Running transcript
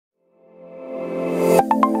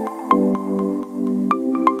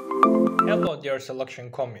dear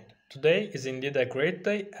selection committee. Today is indeed a great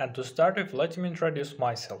day, and to start with, let me introduce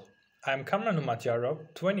myself. I am Kamran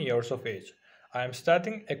Umatyarov, 20 years of age. I am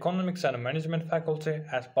studying Economics and Management faculty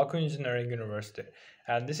at Baku Engineering University,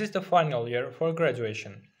 and this is the final year for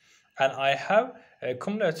graduation. And I have a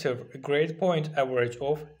cumulative grade point average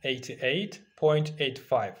of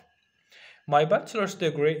 88.85. My bachelor's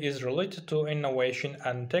degree is related to innovation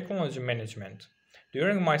and technology management.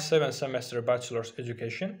 During my 7-semester bachelor's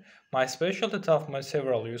education, my specialty taught me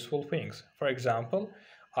several useful things. For example,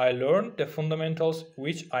 I learned the fundamentals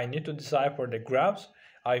which I need to decipher the graphs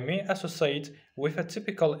I may associate with a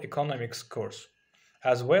typical economics course,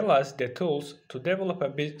 as well as the tools to develop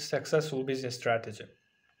a successful business strategy.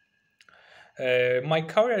 My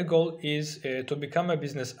career goal is to become a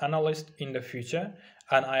business analyst in the future,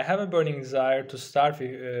 and I have a burning desire to start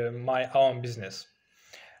with, my own business.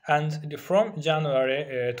 And from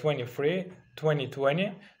January 23,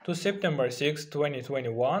 2020 to September 6,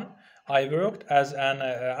 2021, I worked as an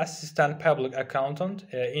assistant public accountant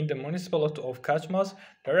in the municipality of Kachmaz,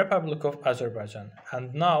 the Republic of Azerbaijan.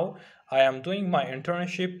 And now I am doing my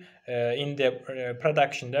internship in the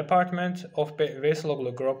production department of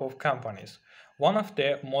Veseloglu Group of companies, one of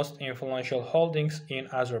the most influential holdings in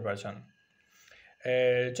Azerbaijan.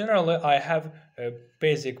 Generally, I have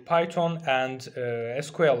basic Python and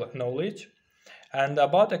SQL knowledge. And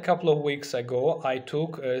about a couple of weeks ago, I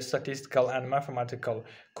took a statistical and mathematical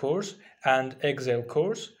course and Excel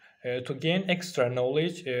course to gain extra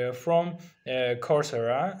knowledge from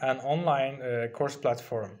Coursera, an online course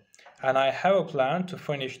platform. And I have a plan to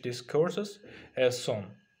finish these courses soon.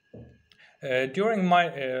 During my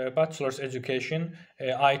bachelor's education,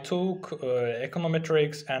 I took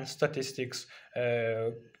econometrics and statistics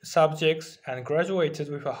subjects and graduated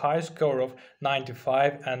with a high score of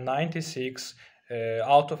 95 and 96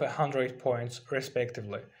 out of 100 points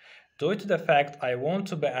respectively. Due to the fact I want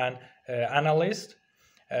to be an analyst,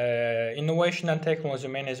 innovation and technology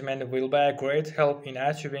management will be a great help in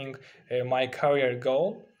achieving my career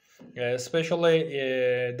goal, especially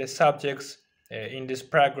the subjects in this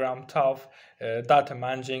program tough data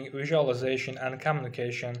managing, visualization and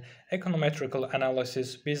communication, econometrical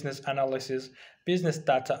analysis, business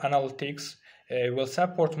data analytics will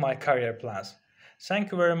support my career plans.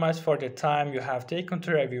 Thank you very much for the time you have taken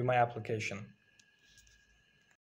to review my application.